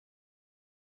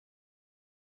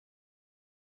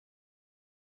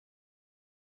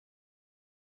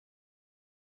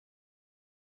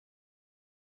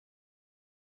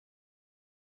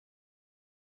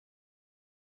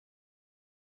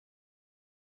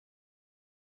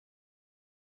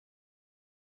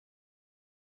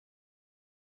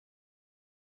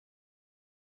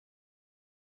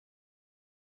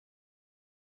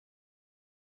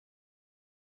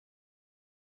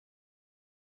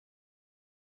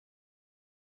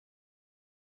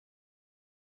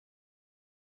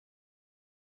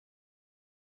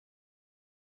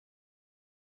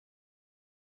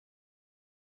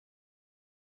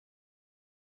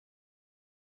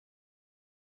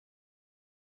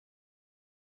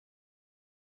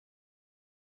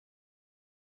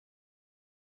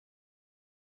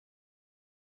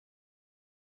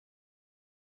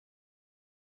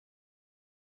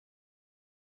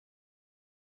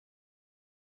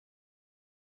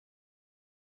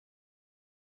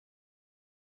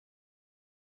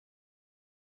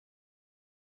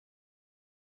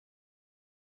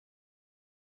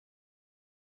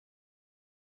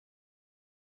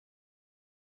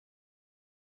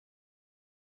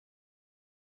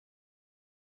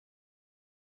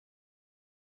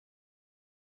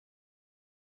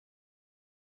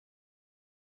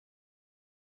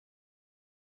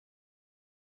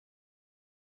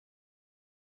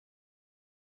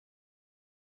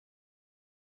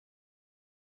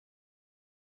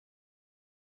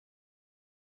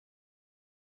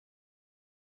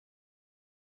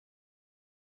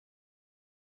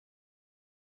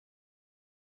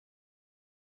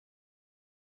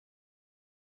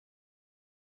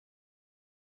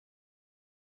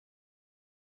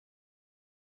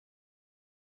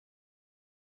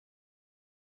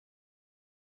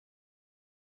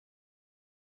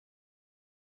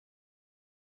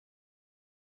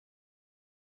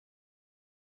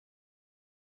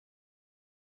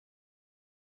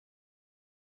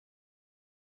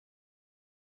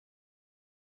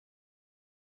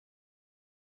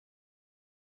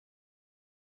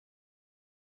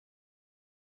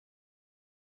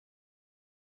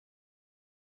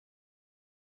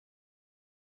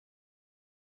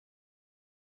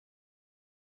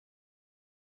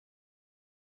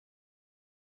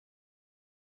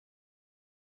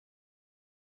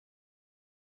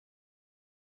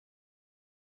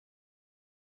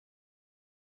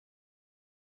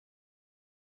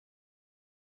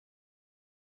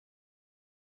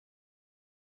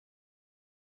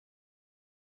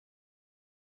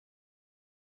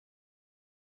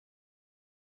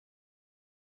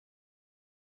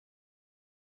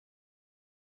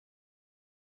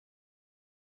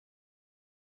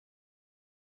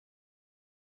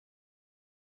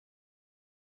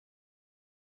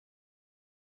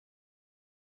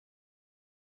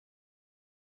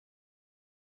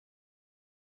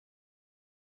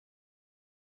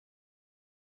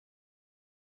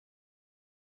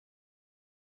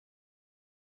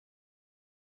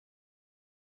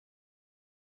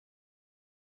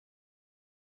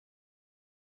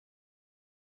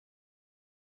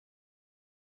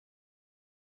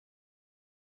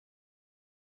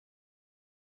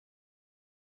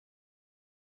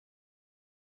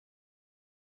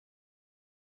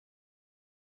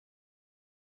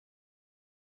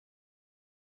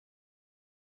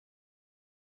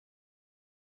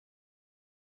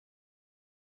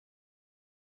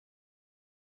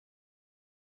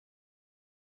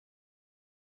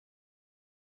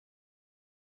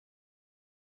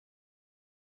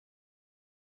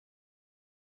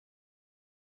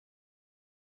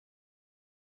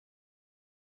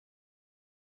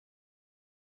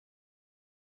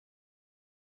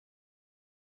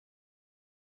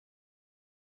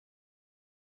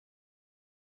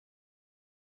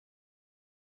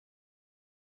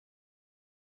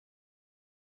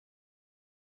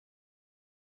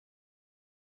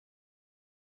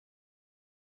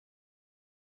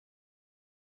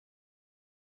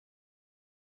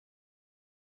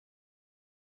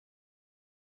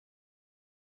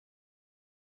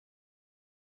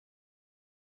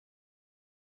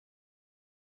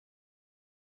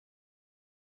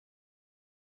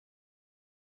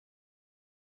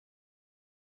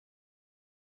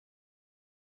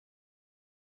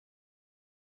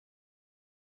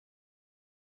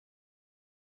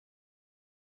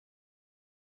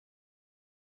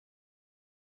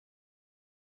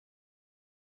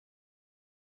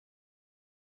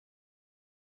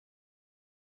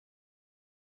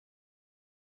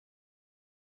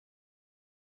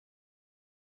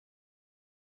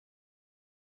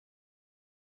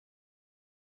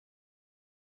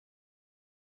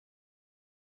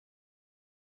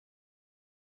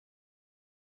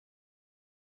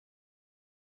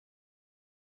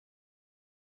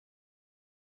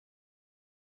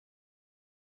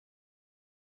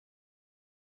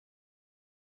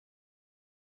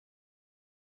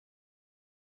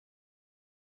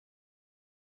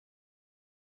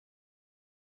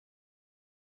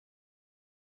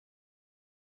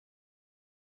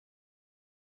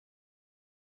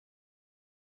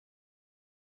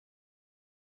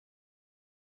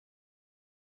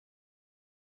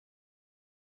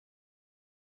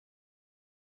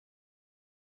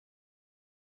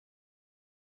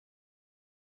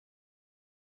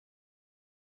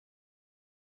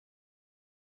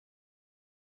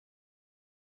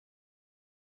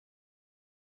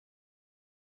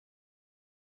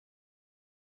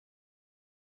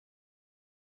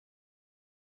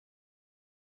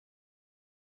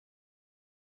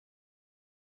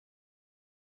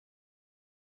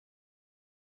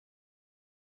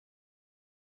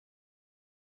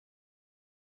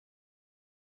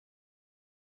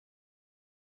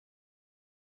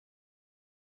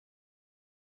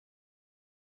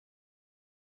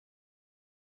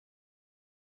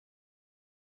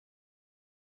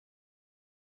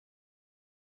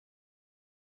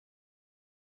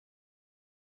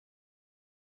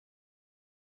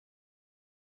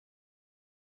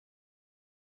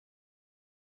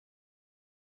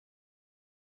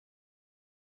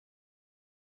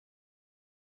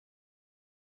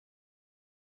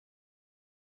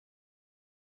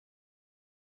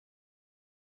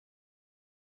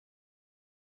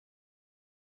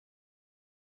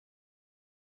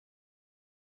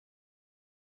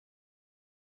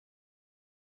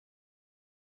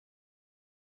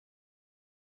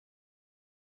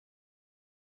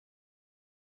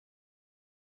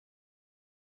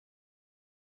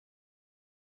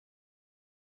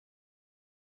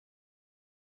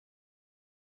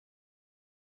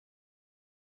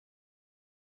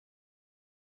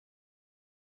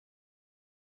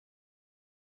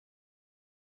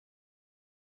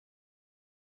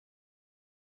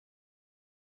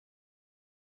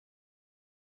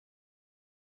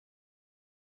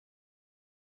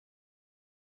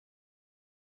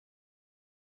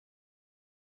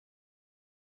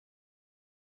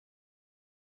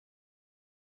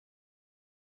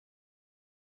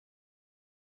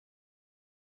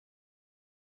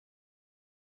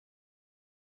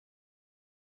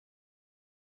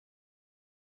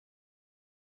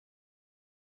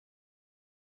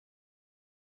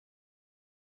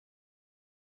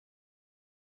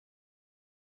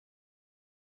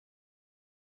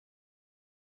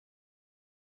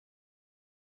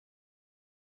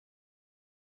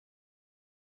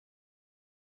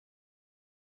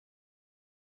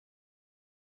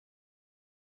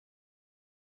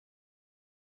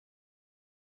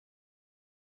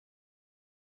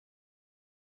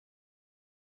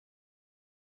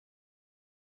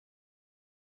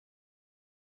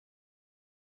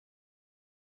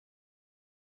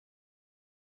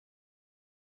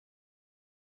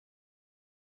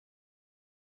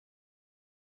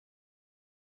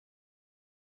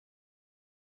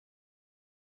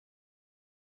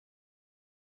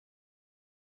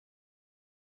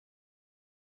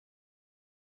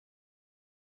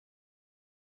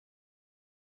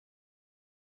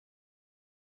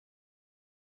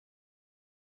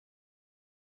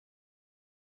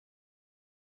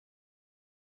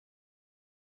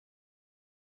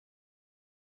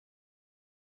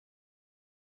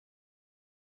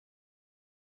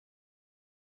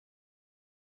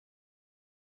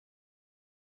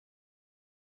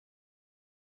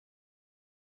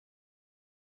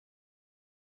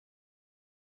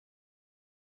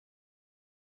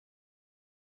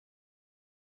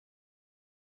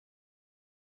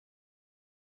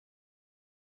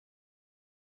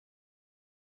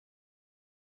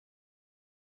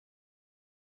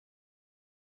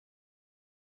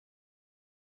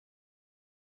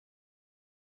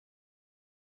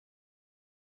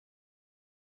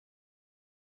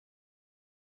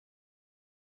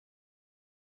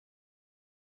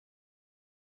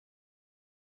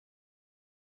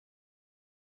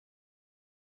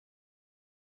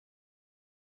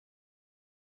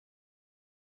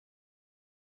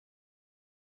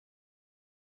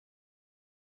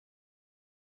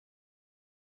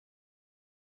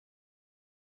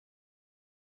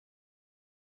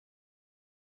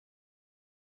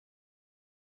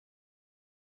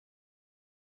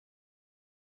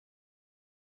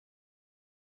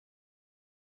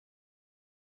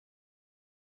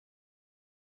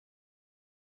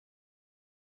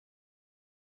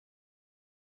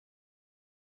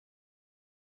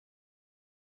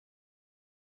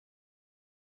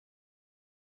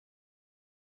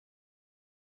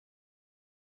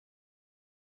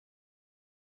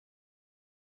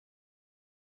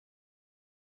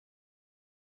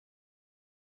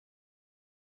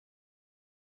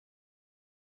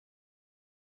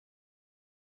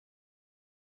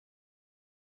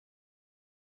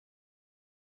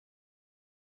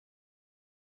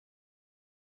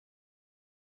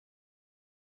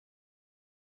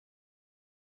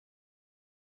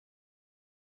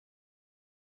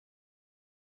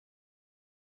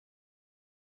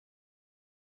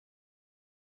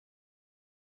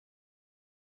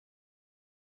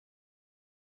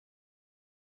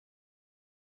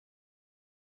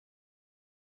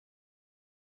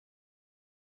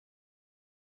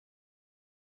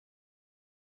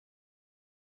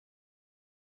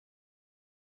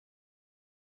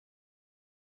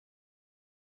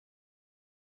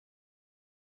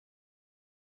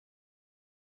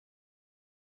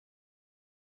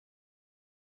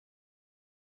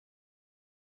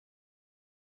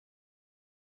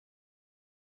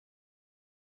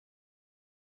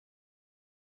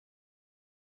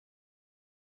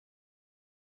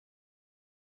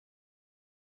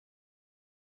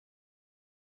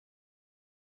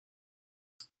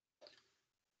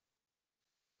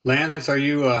Lance, are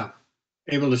you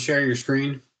able to share your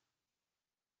screen?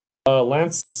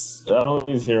 Lance, I don't know if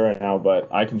he's here right now, but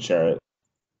I can share it.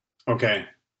 Okay.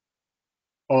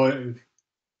 Oh,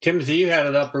 Timothy, you had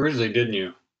it up originally, didn't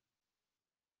you?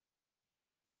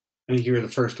 I think you were the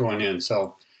first one in.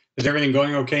 So is everything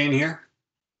going okay in here?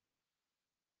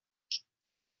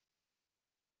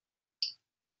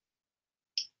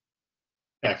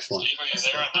 Excellent. Is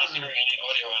there? I'm not hearing any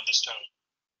audio on this tone.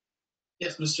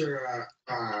 Yes, Mr.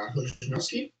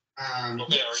 Hojnowski.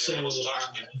 Okay, are you able to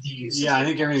talk? Yeah, I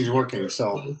think everything's working.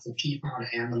 So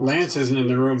Lance isn't in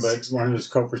the room, but one of his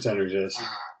co-presenters is.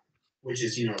 Which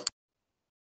is,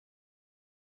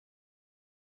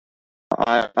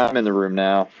 I'm in the room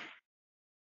now.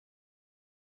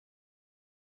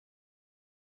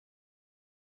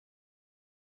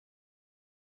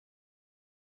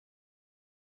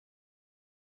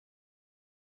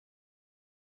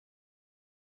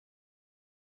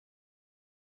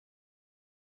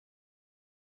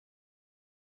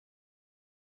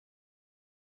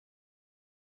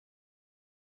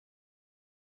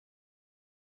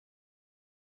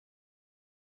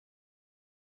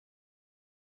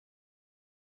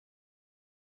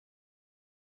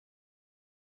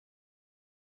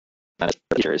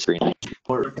 Share screen.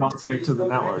 Or conflict to the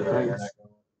network. Thanks.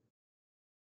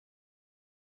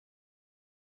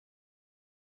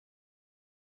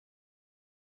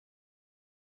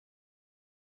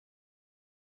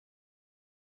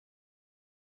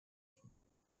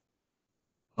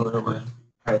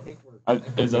 I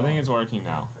think it's working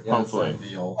now. Hopefully.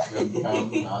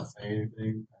 Not say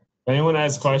anything. If anyone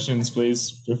has questions,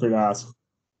 please feel free to ask.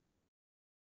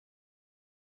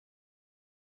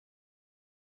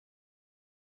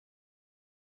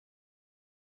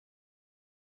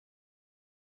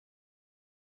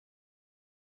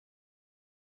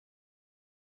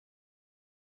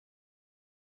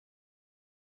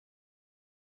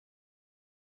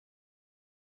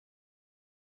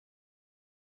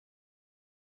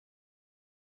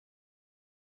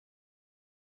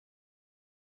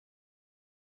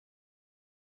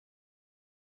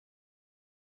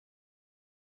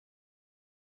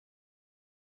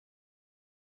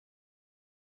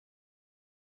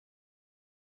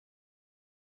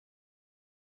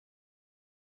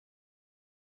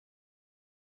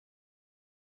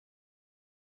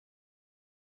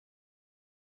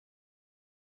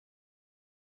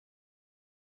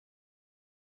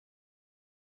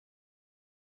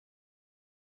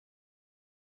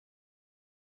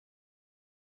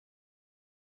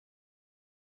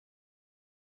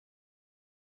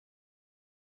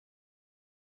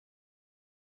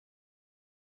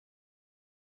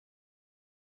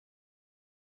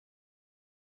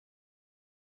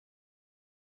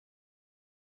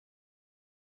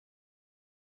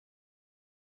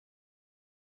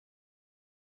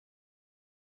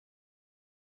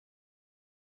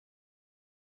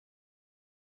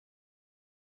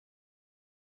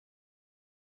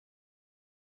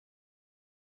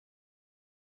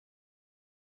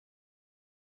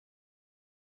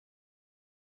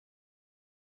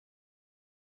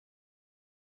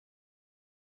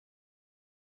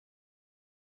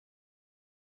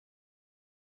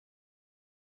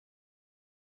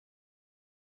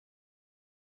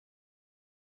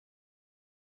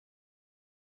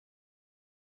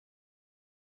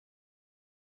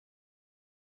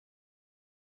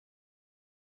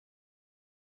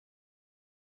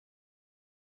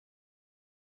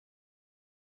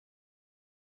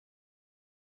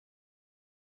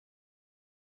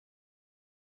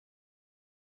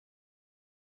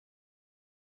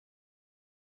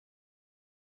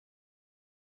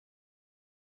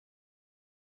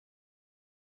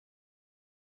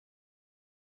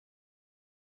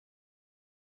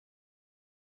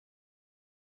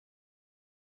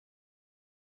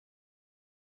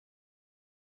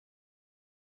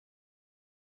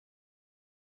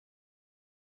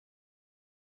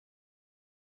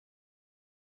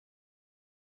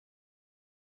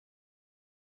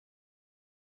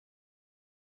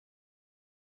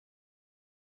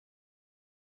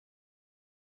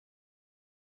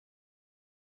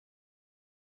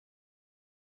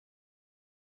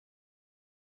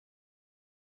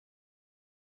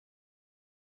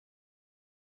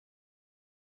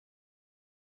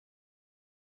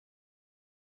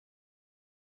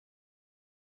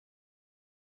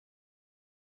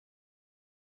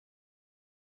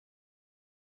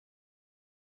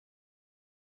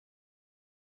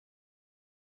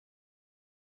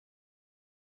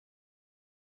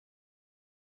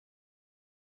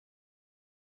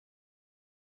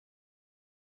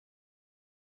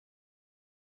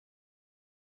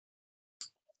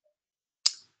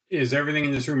 Is everything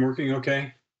in this room working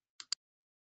okay?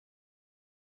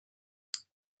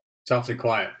 It's awfully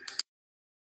quiet.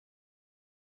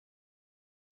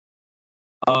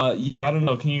 Yeah, I don't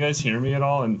know. Can you guys hear me at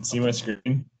all and see my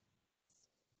screen?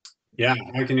 Yeah,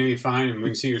 I can hear you fine, and we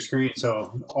can see your screen.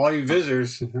 So all you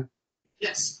visitors,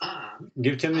 Yes.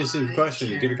 give Tim some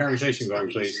questions. Get a conversation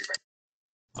going, please.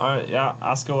 All right, yeah,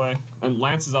 ask away. And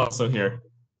Lance is also here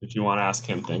if you want to ask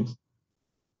him things.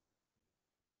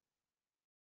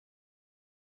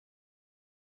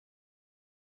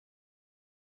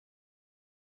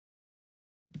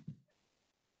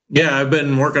 Yeah, I've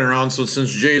been working around. So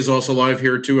since Jay's also live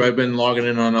here too, I've been logging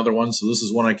in on other ones. So this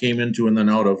is one I came into and then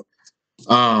out of.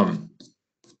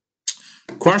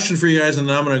 Question for you guys, and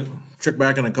then I'm going to check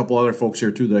back on a couple other folks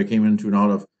here too that I came into and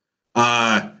out of.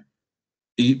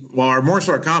 Or more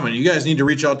so a comment, you guys need to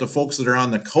reach out to folks that are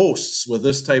on the coasts with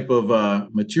this type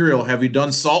of material. Have you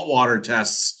done saltwater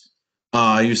tests?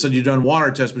 You said you've done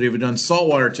water tests, but have you done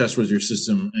saltwater tests with your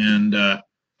system? And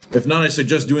if not, I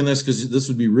suggest doing this because this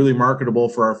would be really marketable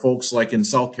for our folks like in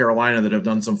South Carolina that have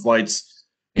done some flights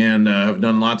and have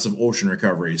done lots of ocean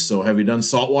recovery. So have you done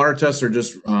saltwater tests or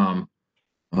just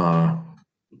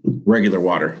regular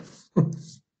water? We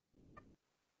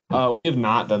have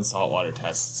not done saltwater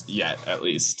tests yet, at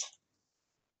least.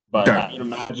 But Okay. I would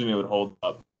imagine it would hold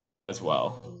up as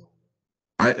well.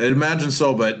 I'd imagine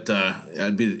so, but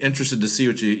I'd be interested to see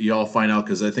what you all find out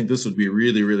because I think this would be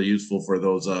really, really useful for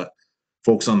those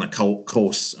folks on the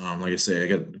coast. Like I say, I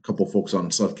got a couple folks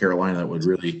on South Carolina that would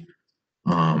really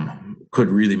could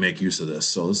really make use of this.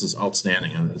 So this is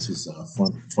outstanding, and this is a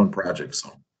fun project.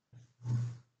 So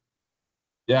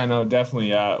Yeah, no, definitely.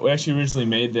 We actually originally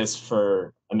made this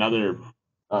for another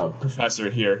professor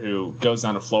here who goes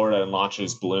down to Florida and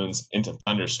launches balloons into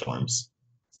thunderstorms.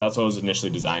 That's what it was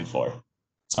initially designed for.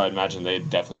 So I imagine they'd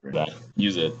definitely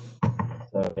use it.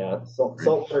 So yeah,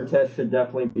 saltwater test should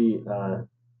definitely be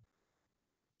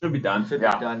Should be done. Should be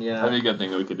done, yeah. That'd be a good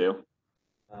thing that we could do.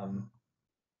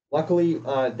 Luckily,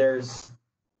 I'm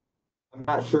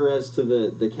not sure as to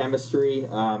the chemistry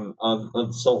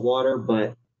of salt water,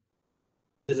 but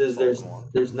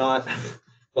there's not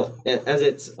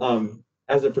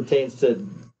as it pertains to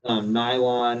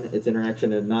nylon, its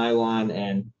interaction of nylon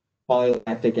and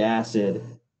polylactic acid,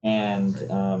 and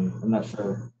I'm not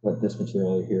sure what this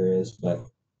material here is, but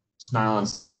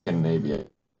Nylon's Scandinavian.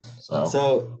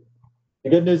 So the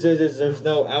good news is there's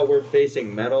no outward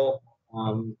facing metal,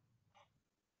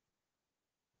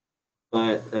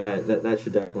 but that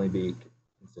should definitely be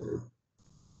considered.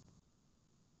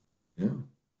 yeah.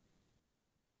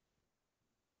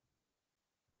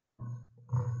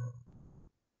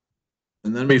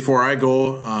 And then before I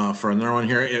go for another one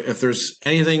here, if there's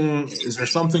anything, is there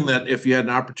something that if you had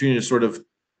an opportunity to sort of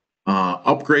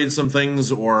upgrade some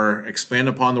things or expand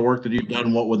upon the work that you've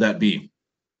done, what would that be?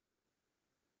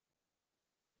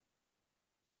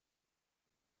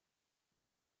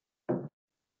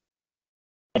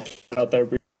 Out there.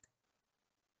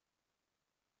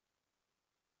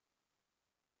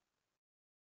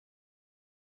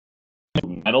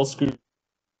 Metal screw.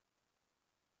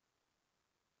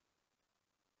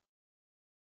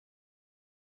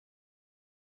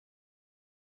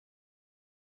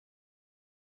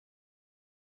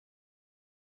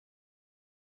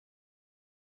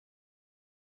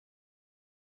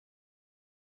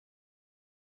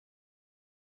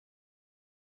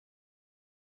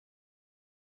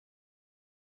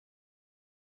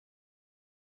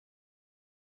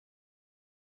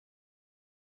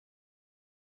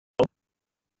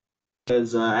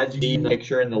 Because as you see in the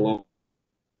picture in the low.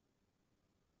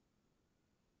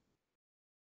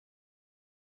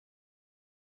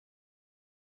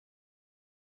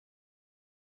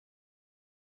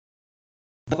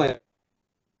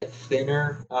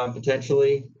 Thinner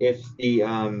potentially if the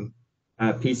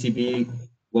PCB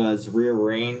was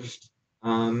rearranged,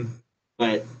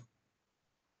 but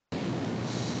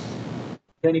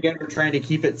then again we're trying to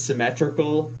keep it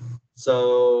symmetrical,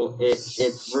 so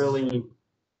it's really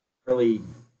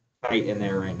tight in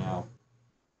there right now.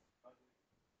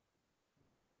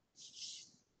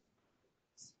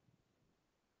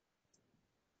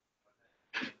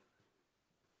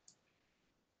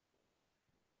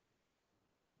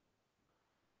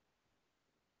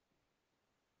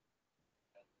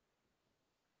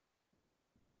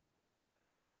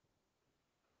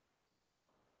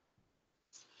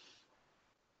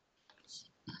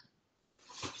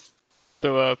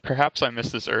 So perhaps I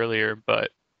missed this earlier, but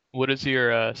what is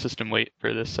your system weight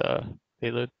for this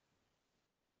payload?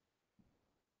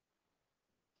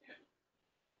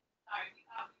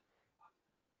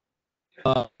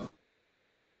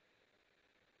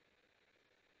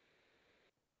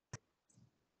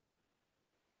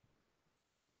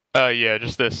 Yeah,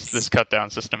 just this cut down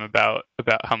system. About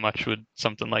how much would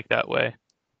something like that weigh?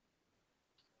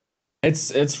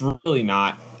 It's really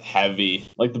not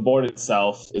heavy. Like the board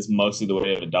itself is mostly the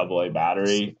weight of a AA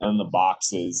battery, and the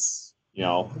box is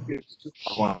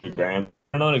 100 grams.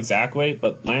 I don't know an exact weight,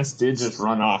 but Lance did just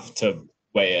run off to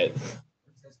weigh it.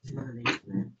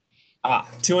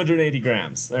 280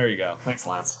 grams. There you go. Thanks,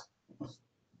 Lance.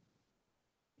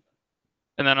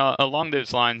 And then along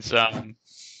those lines,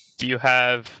 do you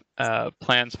have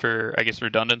plans for, I guess,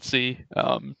 redundancy?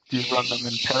 Do you run them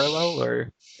in parallel,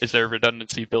 or is there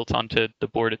redundancy built onto the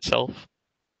board itself?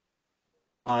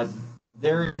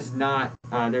 There's not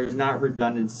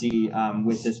redundancy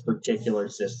with this particular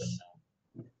system.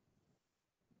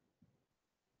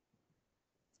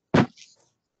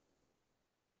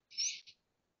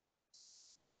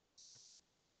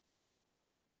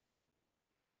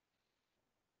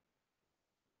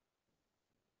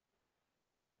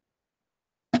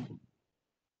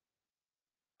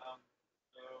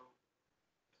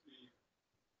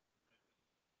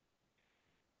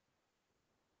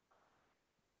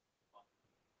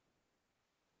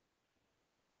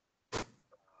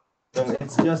 So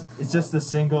it's just the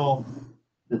single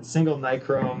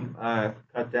nichrome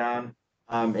cut down,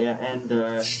 and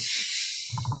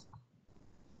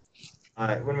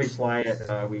when we fly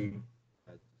it, we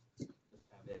have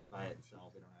it by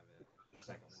itself. We don't have a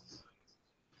second one.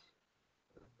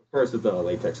 Of course, with the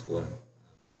latex balloon.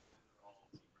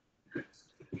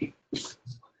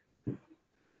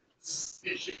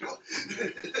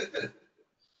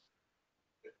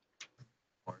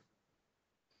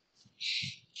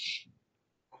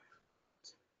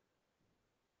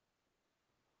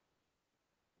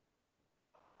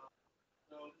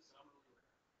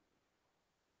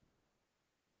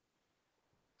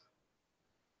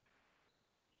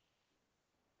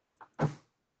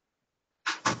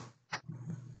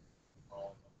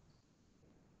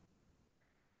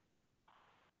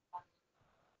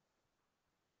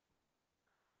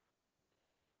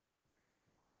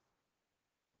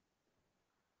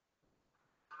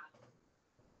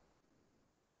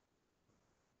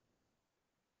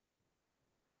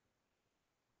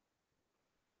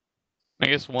 I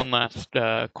guess one last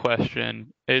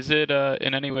question: is it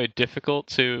in any way difficult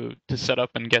to set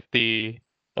up and get the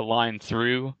line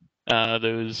through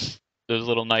those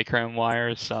little nichrome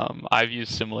wires? I've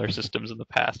used similar systems in the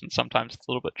past, and sometimes it's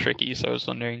a little bit tricky. So I was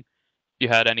wondering if you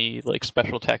had any like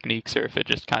special techniques, or if it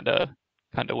just kind of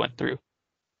went through.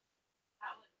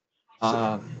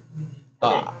 Okay.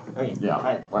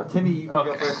 Yeah. Timmy, you can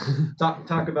go first.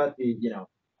 Talk about the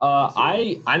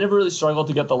I never really struggled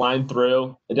to get the line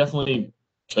through. It definitely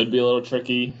could be a little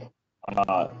tricky.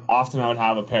 Often I would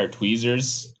have a pair of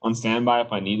tweezers on standby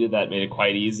if I needed. That made it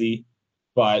quite easy,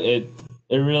 but it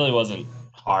really wasn't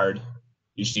hard.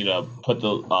 You just need to put the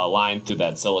line through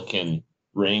that silicon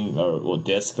ring or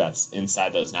disc that's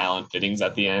inside those nylon fittings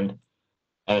at the end,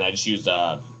 and I just used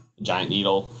a giant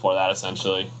needle for that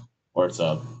essentially, or it's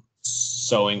a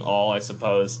sewing awl, I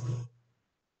suppose.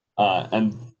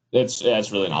 And it's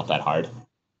really not that hard.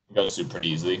 It goes through pretty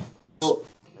easily.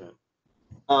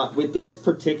 With this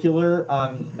particular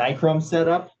nichrome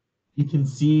setup, you can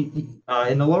see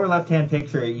in the lower left-hand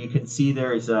picture, you can see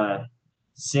there's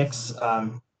six.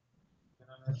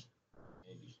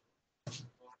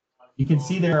 You can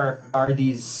see there are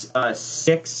these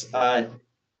six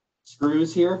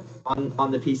screws here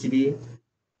on the PCB.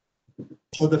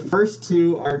 So the first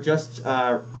two are just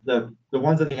the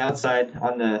ones on the outside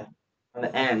on the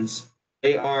ends.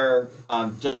 They are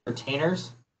just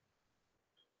retainers.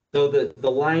 So the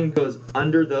line goes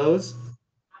under those,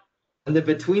 and then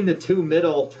between the two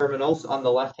middle terminals on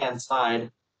the left-hand side,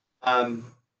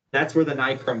 that's where the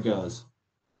nichrome goes,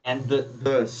 and the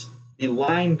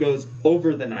line goes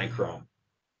over the nichrome,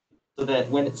 so that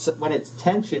when it's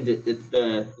tensioned,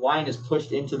 the line is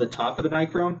pushed into the top of the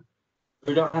nichrome.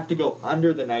 We don't have to go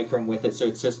under the nichrome with it, so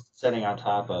it's just sitting on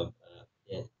top of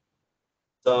it.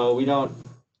 So we don't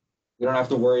have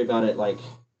to worry about it like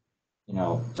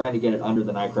trying to get it under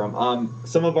the nichrome.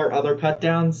 Some of our other cut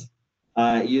downs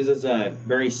uses a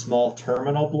very small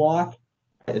terminal block.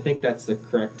 I think that's the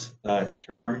correct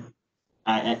term,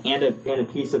 and a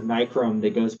piece of nichrome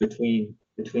that goes between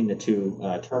the two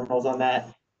terminals on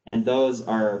that, and those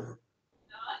are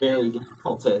very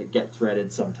difficult to get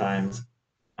threaded sometimes.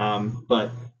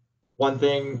 But one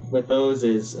thing with those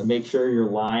is make sure your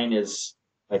line is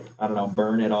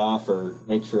burn it off or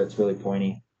make sure it's really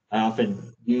pointy. I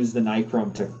often use the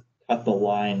nichrome to cut the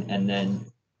line and then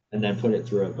put it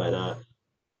through it. But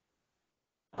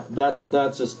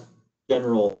that's just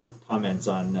general comments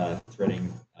on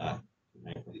threading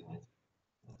nichrome lines.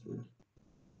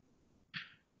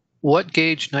 What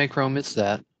gauge nichrome is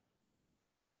that?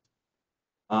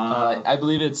 I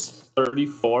believe it's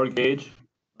 34 gauge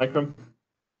micron.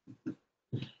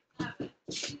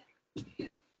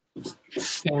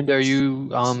 And are you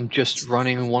just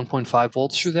running 1.5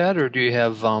 volts through that, or do you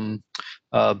have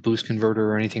a boost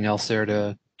converter or anything else there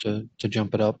to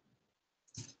jump it up?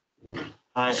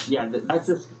 Yeah, that's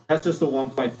just the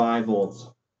 1.5 volts.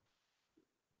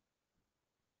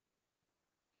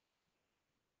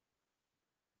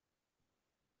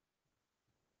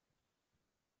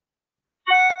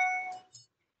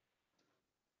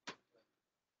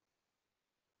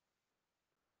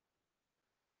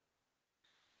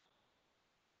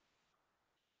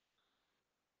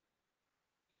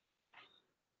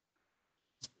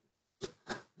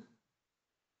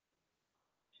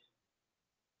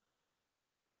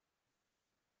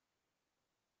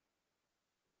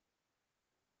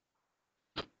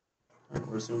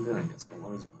 We're zoomed in, I guess.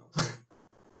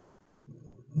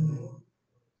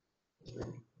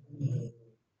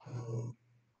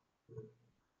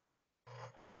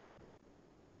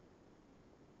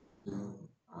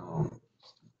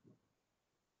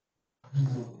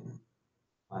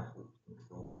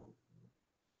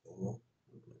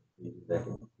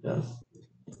 Yes.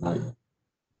 Like,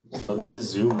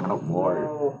 zoom out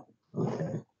more.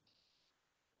 Okay.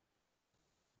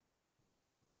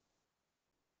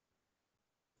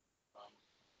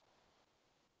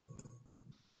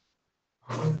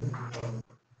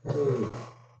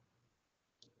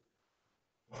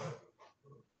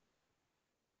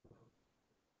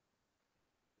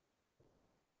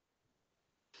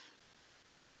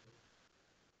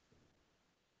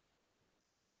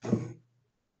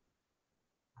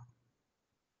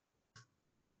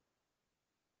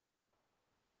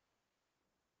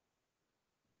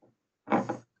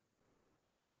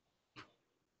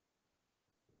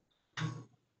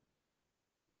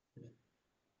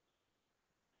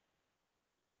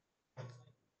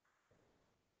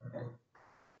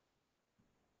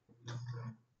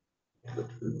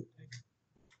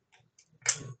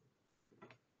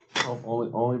 Oh,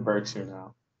 only Berg's here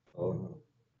now. Oh no.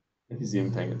 If he's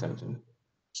even paying attention.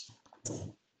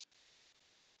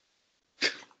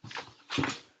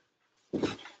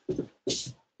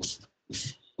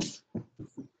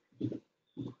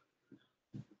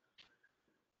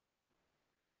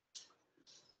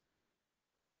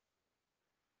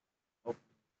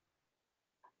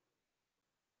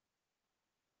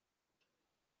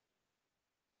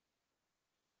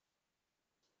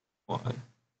 Why?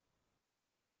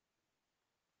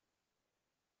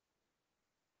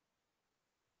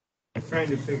 I'm trying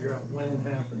to figure out when it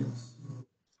happens.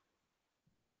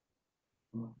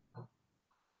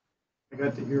 I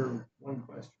got to hear one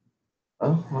question.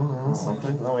 Oh, well, that's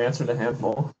something. Well, we answered a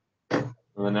handful. And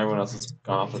then everyone else has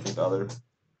gone off looking at the other.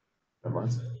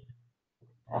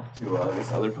 Off to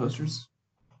these other posters.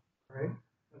 All right,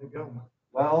 let it go.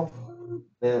 Well,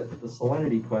 the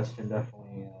salinity question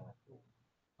definitely.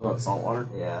 About saltwater?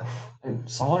 Yeah. And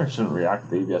saltwater shouldn't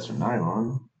react with ABS or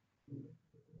nylon.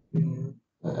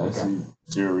 I see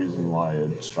zero reason why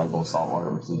it'd struggle with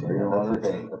saltwater versus regular water.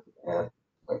 Okay. Yeah.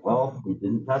 Like, well, we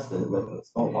didn't test it with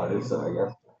saltwater, so I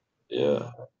guess.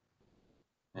 Yeah.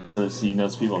 And so you know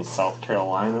people in South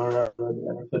Carolina or whatever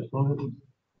that benefit from it.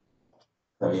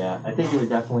 So yeah, I think it would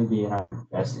definitely be in our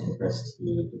best interest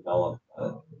to develop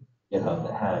a GitHub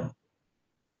that had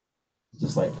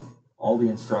just like all the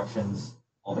instructions,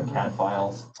 all the CAD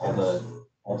files, all the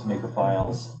Ultimaker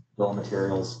files, bill of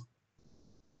materials,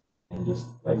 and just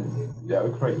like Yeah, we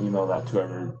could probably email that to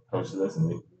whoever posted this and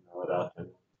they can email it out. And,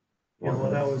 Yeah,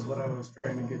 well, that was what I was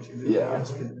trying to get you to do Yeah.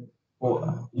 yesterday.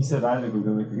 Well, you said Isaac was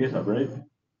going to make a GitHub, right?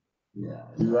 yeah.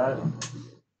 Do that.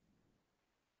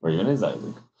 Where even is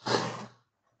Isaac?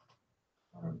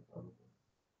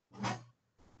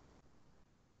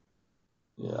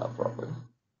 Yeah, probably.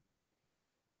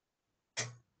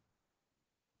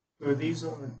 So are these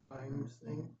on the times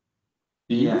thing?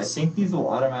 Yeah, I think these will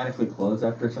automatically close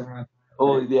after some amount.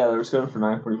 Oh, yeah, they were scheduled for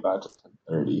 9:45 to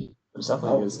 10:30. But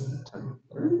definitely is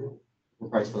 10:30. We're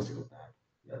probably supposed to go back.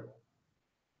 Yeah.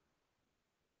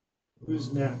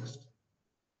 Who's next?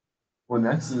 Well,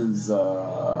 next is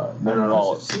not at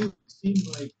all. It seemed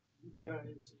like you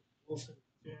guys also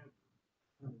did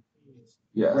on the fees.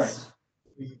 Yes. Right. So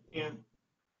you can't.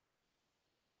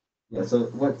 Yeah. So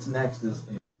what's next is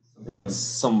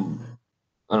Some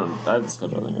I don't know. That's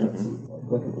scheduling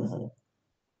right here.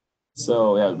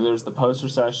 So yeah, there's the poster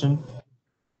session,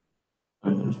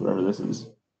 and there's whatever this is.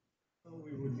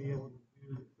 We would be able to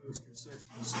do the poster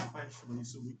sessions sequentially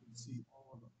so we can see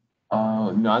all of them.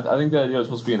 No, I think the idea was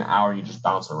supposed to be an hour. And you just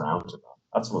bounce around to them.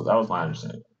 That was my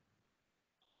understanding.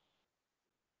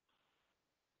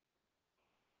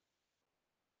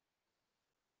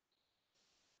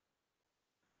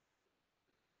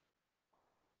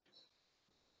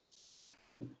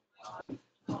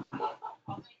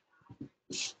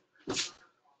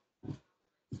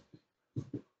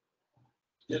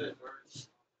 Get it.